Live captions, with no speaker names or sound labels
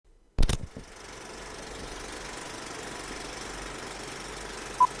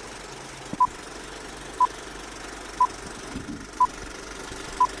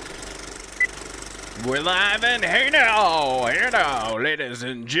We're live and hey now, ladies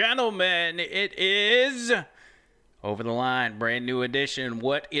and gentlemen, it is Over the Line, brand new edition.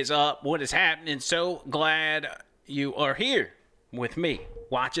 What is up? What is happening? So glad you are here with me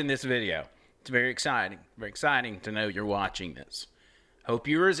watching this video. It's very exciting to know you're watching this. Hope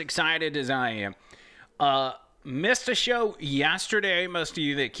you're as excited as I am. Missed a show yesterday. Most of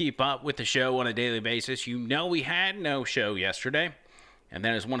you that keep up with the show on a daily basis, you know we had no show yesterday. And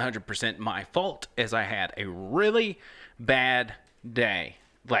that is 100% my fault, as I had a really bad day.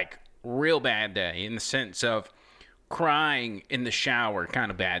 Like, real bad day, in the sense of crying in the shower kind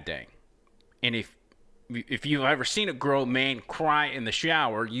of bad day. And if you've ever seen a grown man cry in the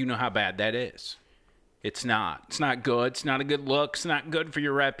shower, you know how bad that is. It's not. It's not good. It's not a good look. It's not good for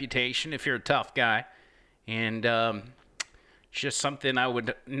your reputation if you're a tough guy. And it's just something I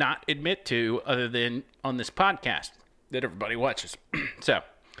would not admit to other than on this podcast that everybody watches. So,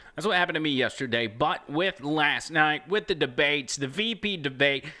 that's what happened to me yesterday. But with last night, with the debates, the VP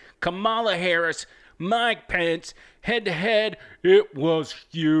debate, Kamala Harris, Mike Pence, head-to-head, it was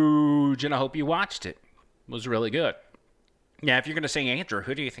huge. And I hope you watched it. It was really good. Yeah, if you're going to say, Andrew,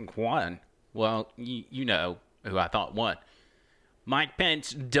 who do you think won? Well, you know who I thought won. Mike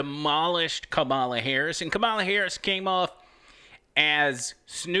Pence demolished Kamala Harris. And Kamala Harris came off as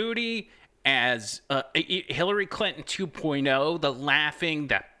snooty, as Hillary Clinton 2.0, the laughing,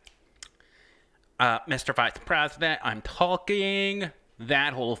 the Mr. Vice President, I'm talking,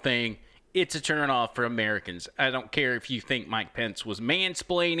 that whole thing. It's a turn off for Americans. I don't care if you think Mike Pence was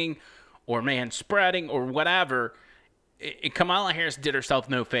mansplaining or manspreading or whatever. Kamala Harris did herself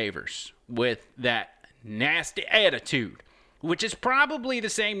no favors with that nasty attitude, which is probably the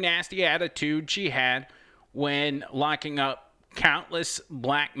same nasty attitude she had when locking up countless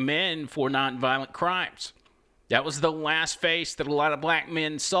black men for nonviolent crimes. That was the last face that a lot of black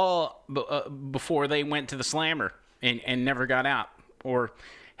men saw before they went to the slammer and never got out or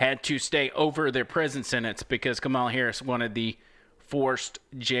had to stay over their prison sentence because Kamala Harris wanted the forced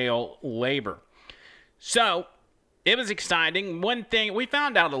jail labor. So, it was exciting. One thing, we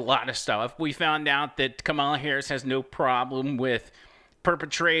found out a lot of stuff. We found out that Kamala Harris has no problem with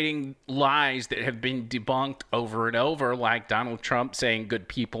perpetrating lies that have been debunked over and over, like Donald Trump saying good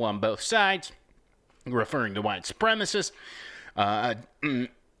people on both sides, referring to white supremacists,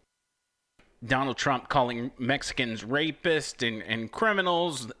 Donald Trump calling Mexicans rapists and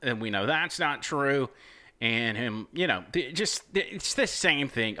criminals, and we know that's not true, and him, it's the same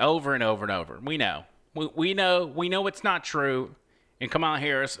thing over and over and over. We know it's not true, and Kamala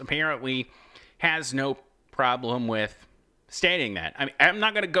Harris apparently has no problem with stating that. I mean, I'm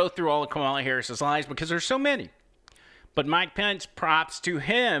not going to go through all of Kamala Harris's lies because there's so many. But Mike Pence, props to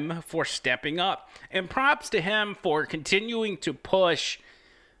him for stepping up. And props to him for continuing to push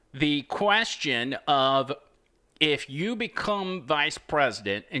the question of, if you become vice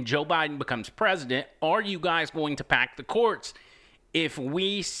president and Joe Biden becomes president, are you guys going to pack the courts if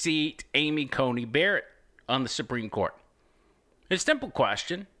we seat Amy Coney Barrett on the Supreme Court? It's a simple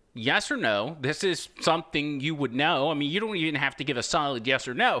question. Yes or no. This is something you would know. I mean, you don't even have to give a solid yes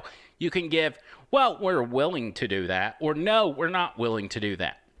or no. You can give, well, we're willing to do that, or no, we're not willing to do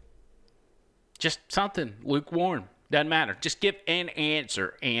that. Just something lukewarm. Doesn't matter. Just give an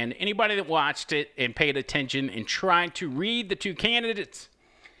answer. And anybody that watched it and paid attention and tried to read the two candidates,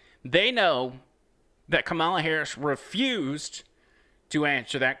 they know that Kamala Harris refused to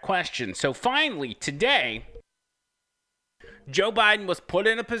answer that question. So finally, today, Joe Biden was put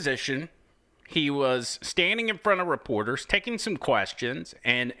in a position. He was standing in front of reporters, taking some questions,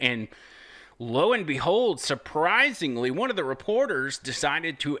 and lo and behold, surprisingly, one of the reporters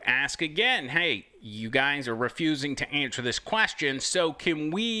decided to ask again, hey, you guys are refusing to answer this question, so can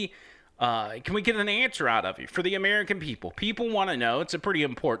we get an answer out of you for the American people? People want to know. It's a pretty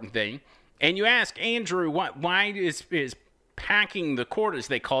important thing. And you ask, Andrew, why is packing the court, as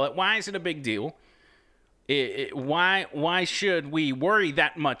they call it, why is it a big deal? Why should we worry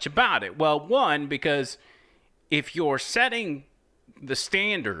that much about it? Well, one, because if you're setting the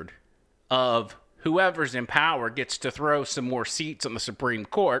standard of whoever's in power gets to throw some more seats on the Supreme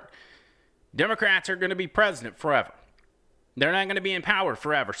Court, Democrats are going to be president forever. They're not going to be in power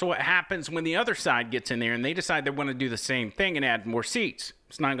forever. So what happens when the other side gets in there and they decide they want to do the same thing and add more seats?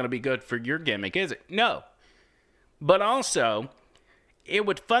 It's not going to be good for your gimmick, is it? No. But also, it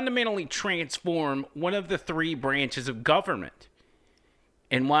would fundamentally transform one of the three branches of government.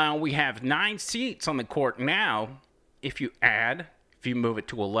 And while we have 9 seats on the court now, if you move it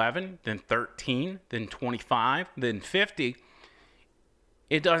to 11, then 13, then 25, then 50,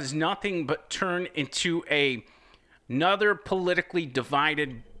 it does nothing but turn into another politically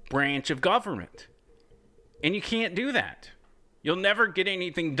divided branch of government. And you can't do that. You'll never get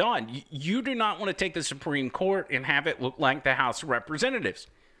anything done. You do not want to take the Supreme Court and have it look like the House of Representatives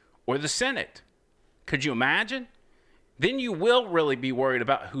or the Senate. Could you imagine? Then you will really be worried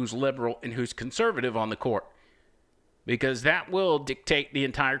about who's liberal and who's conservative on the court, because that will dictate the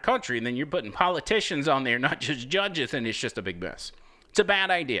entire country. And then you're putting politicians on there, not just judges, and it's just a big mess. It's a bad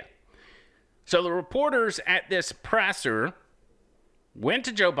idea. So the reporters at this presser went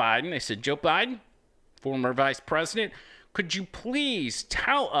to Joe Biden. They said, Joe Biden, former vice president, could you please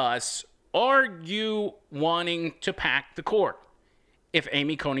tell us, are you wanting to pack the court if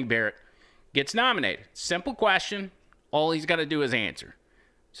Amy Coney Barrett gets nominated? Simple question. All he's got to do is answer.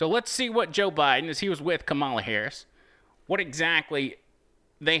 So let's see what Joe Biden, as he was with Kamala Harris, what exactly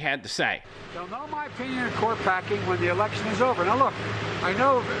they had to say. They'll know my opinion of court packing when the election is over. Now look, I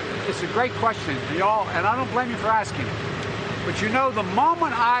know it's a great question, y'all, and I don't blame you for asking it. But you know, the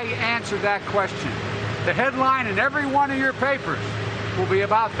moment I answer that question, the headline in every one of your papers will be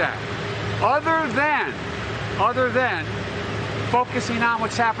about that. Other than focusing on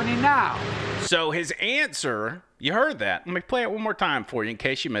what's happening now. So his answer, you heard that. Let me play it one more time for you in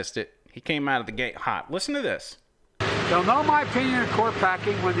case you missed it. He came out of the gate hot. Listen to this. They'll know my opinion of court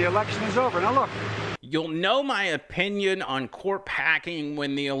packing when the election is over. Now look. You'll know my opinion on court packing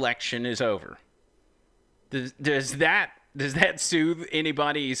when the election is over. Does that soothe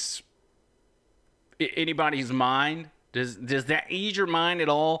anybody's mind? Does that ease your mind at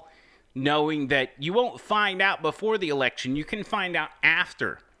all, knowing that you won't find out before the election? You can find out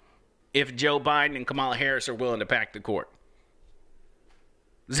after if Joe Biden and Kamala Harris are willing to pack the court.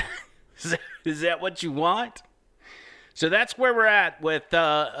 Is that what you want? So that's where we're at with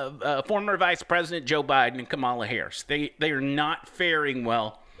former Vice President Joe Biden and Kamala Harris. They are not faring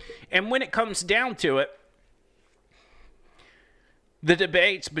well. And when it comes down to it, the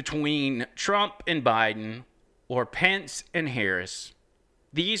debates between Trump and Biden or Pence and Harris,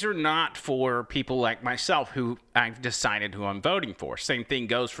 these are not for people like myself who I've decided who I'm voting for. Same thing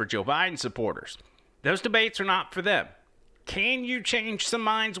goes for Joe Biden supporters. Those debates are not for them. Can you change some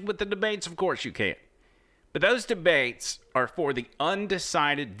minds with the debates? Of course you can. But those debates are for the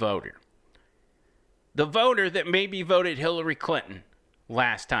undecided voter. The voter that maybe voted Hillary Clinton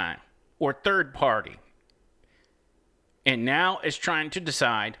last time or third party, and now is trying to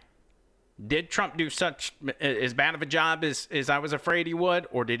decide, did Trump do such as bad of a job as I was afraid he would,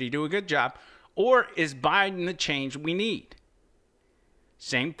 or did he do a good job, or is Biden the change we need?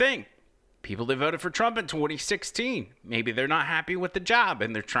 Same thing. People that voted for Trump in 2016, maybe they're not happy with the job,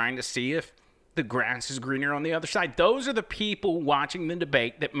 and they're trying to see if the grass is greener on the other side. Those are the people watching the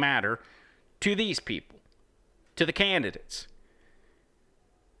debate that matter to these people, to the candidates.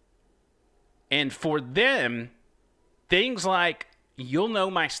 And for them, things like, you'll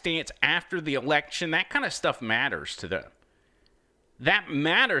know my stance after the election, that kind of stuff matters to them. That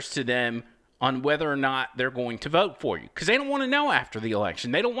matters to them on whether or not they're going to vote for you. Because they don't want to know after the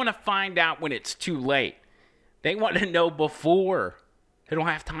election. They don't want to find out when it's too late. They want to know before. They don't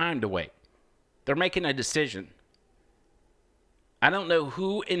have time to wait. They're making a decision. I don't know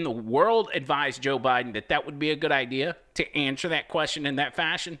who in the world advised Joe Biden that would be a good idea to answer that question in that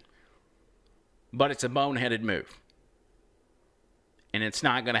fashion. But it's a boneheaded move. And it's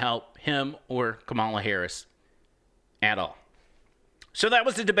not going to help him or Kamala Harris at all. So that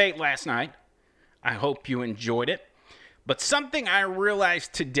was the debate last night. I hope you enjoyed it. But something I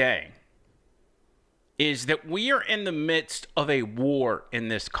realized today is that we are in the midst of a war in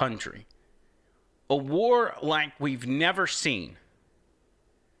this country. A war like we've never seen.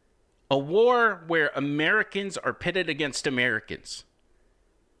 A war where Americans are pitted against Americans.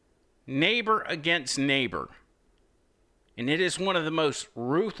 Neighbor against neighbor. And it is one of the most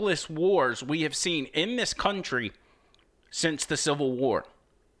ruthless wars we have seen in this country since the Civil War.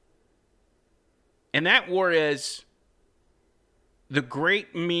 And that war is the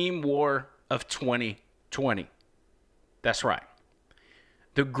great meme war of 2020. That's right.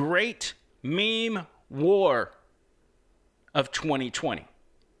 The great meme war of 2020.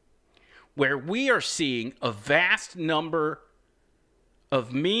 Where we are seeing a vast number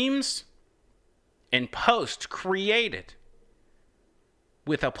of memes and posts created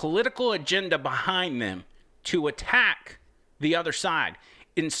with a political agenda behind them to attack the other side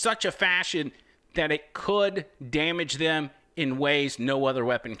in such a fashion that it could damage them in ways no other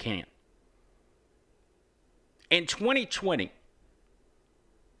weapon can. In 2020,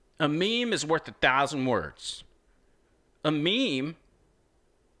 a meme is worth 1,000 words. A meme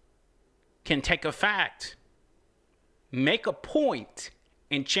can take a fact, make a point,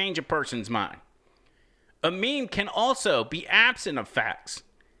 and change a person's mind. A meme can also be absent of facts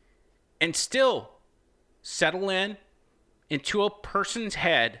and still settle in into a person's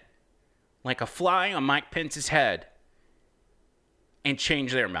head like a fly on Mike Pence's head and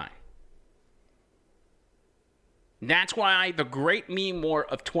change their mind. That's why the great meme war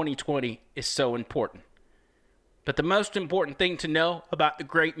of 2020 is so important. But the most important thing to know about the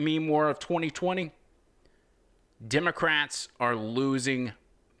great meme war of 2020, Democrats are losing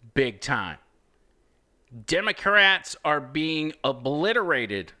big time. Democrats are being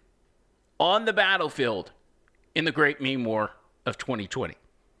obliterated on the battlefield in the great meme war of 2020.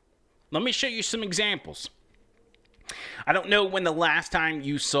 Let me show you some examples. I don't know when the last time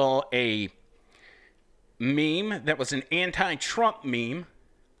you saw a meme that was an anti-Trump meme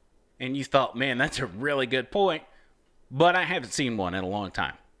and you thought, man, that's a really good point, but I haven't seen one in a long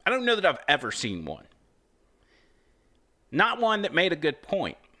time. I don't know that I've ever seen one. Not one that made a good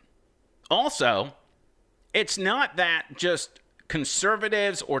point. Also, it's not that just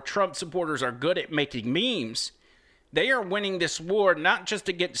conservatives or Trump supporters are good at making memes. They are winning this war not just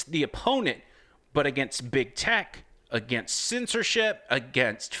against the opponent, but against big tech, against censorship,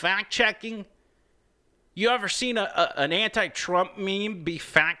 against fact-checking. You ever seen an anti-Trump meme be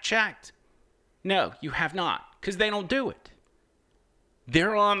fact-checked? No, you have not, because they don't do it.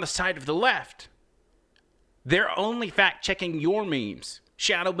 They're on the side of the left. They're only fact-checking your memes,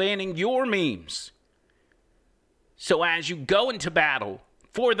 shadow banning your memes. So as you go into battle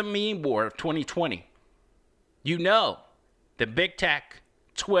for the meme war of 2020, you know that big tech,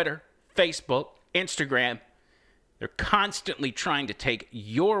 Twitter, Facebook, Instagram, they're constantly trying to take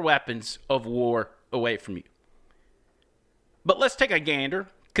your weapons of war away from you. But let's take a gander,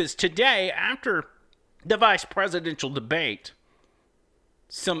 because today, after the vice presidential debate,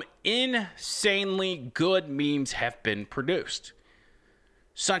 some insanely good memes have been produced,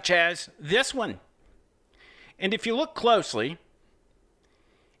 such as this one. And if you look closely,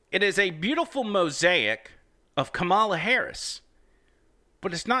 it is a beautiful mosaic of Kamala Harris.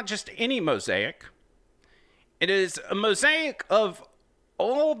 But it's not just any mosaic. It is a mosaic of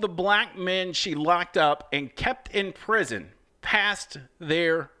all the black men she locked up and kept in prison past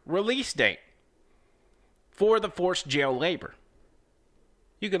their release date for the forced jail labor.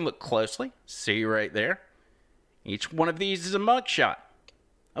 You can look closely, see right there. Each one of these is a mugshot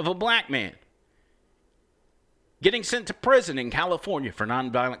of a black man getting sent to prison in California for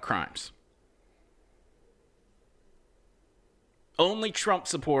nonviolent crimes. Only Trump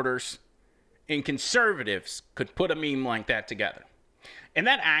supporters and conservatives could put a meme like that together. And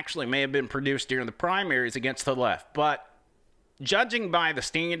that actually may have been produced during the primaries against the left. But judging by the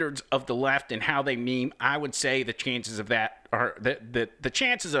standards of the left and how they meme, I would say the chances of that are the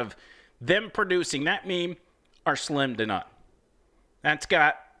chances of them producing that meme are slim to none. That's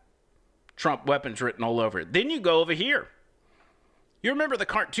got Trump weapons written all over it. Then you go over here. You remember the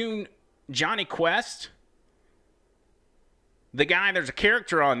cartoon Johnny Quest? The guy, there's a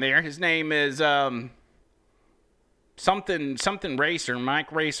character on there. His name is something Racer,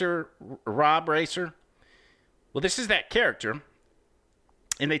 Mike Racer, Rob Racer. Well, this is that character.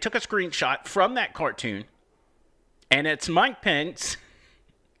 And they took a screenshot from that cartoon. And it's Mike Pence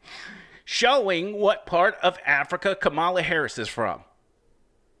showing what part of Africa Kamala Harris is from.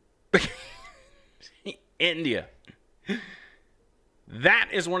 India. That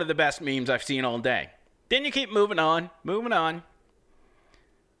is one of the best memes I've seen all day. Then you keep moving on.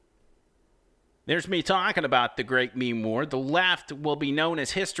 There's me talking about the Great Meme War. The left will be known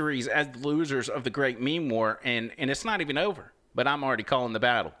as histories as the losers of the Great Meme War, and it's not even over, but I'm already calling the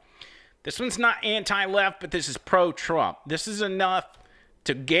battle. This one's not anti-left, but this is pro-Trump. This is enough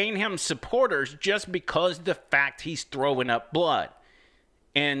to gain him supporters just because of the fact he's throwing up blood.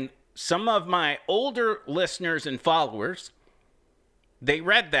 And some of my older listeners and followers, they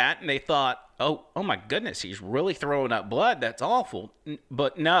read that and they thought, oh my goodness, he's really throwing up blood. That's awful.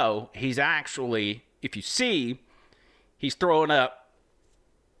 But no, he's actually, if you see, he's throwing up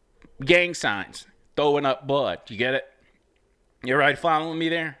gang signs, throwing up blood. You get it? You all right following me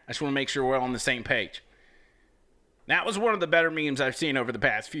there? I just want to make sure we're all on the same page. That was one of the better memes I've seen over the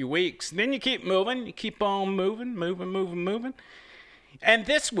past few weeks. Then you keep moving. You keep on moving. And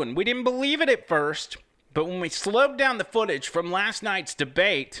this one, we didn't believe it at first, but when we slowed down the footage from last night's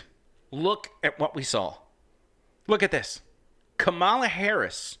debate, look at what we saw. Look at this. Kamala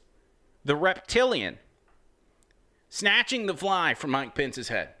Harris, the reptilian, snatching the fly from Mike Pence's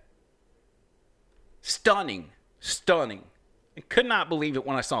head. Stunning. I could not believe it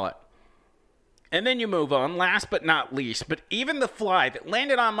when I saw it. And then you move on, last but not least, but even the fly that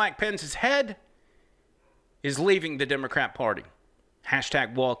landed on Mike Pence's head is leaving the Democrat Party.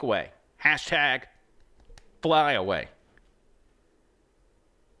 Hashtag walk away. Hashtag fly away.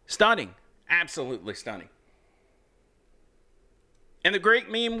 Stunning. Absolutely stunning. And the Great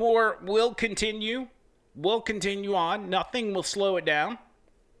Meme War will continue. Will continue on. Nothing will slow it down.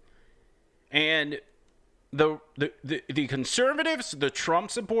 And the conservatives, the Trump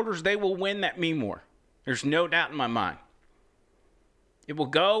supporters, they will win that meme war. There's no doubt in my mind. It will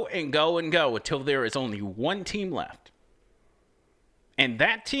go and go and go until there is only one team left. And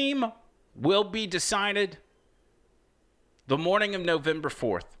that team will be decided the morning of November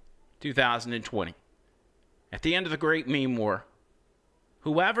 4th, 2020. At the end of the Great Meme War,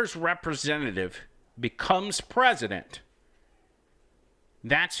 whoever's representative becomes president,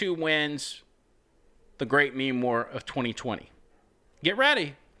 that's who wins the Great Meme War of 2020. Get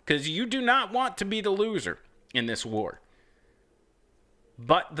ready, because you do not want to be the loser in this war,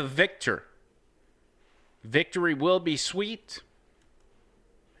 but the victor. Victory will be sweet,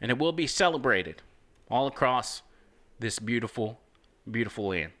 and it will be celebrated all across this beautiful, beautiful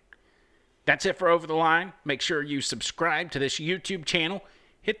land. That's it for Over the Line. Make sure you subscribe to this YouTube channel.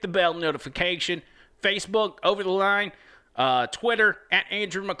 Hit the bell notification. Facebook, Over the Line. Twitter, at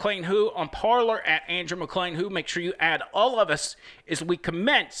Andrew McLean Who. On Parler, at Andrew McLean Who. Make sure you add all of us as we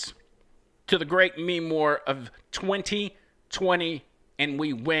commence to the Great Meme War of 2020, and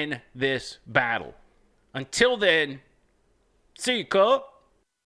we win this battle. Until then, see you, Cole.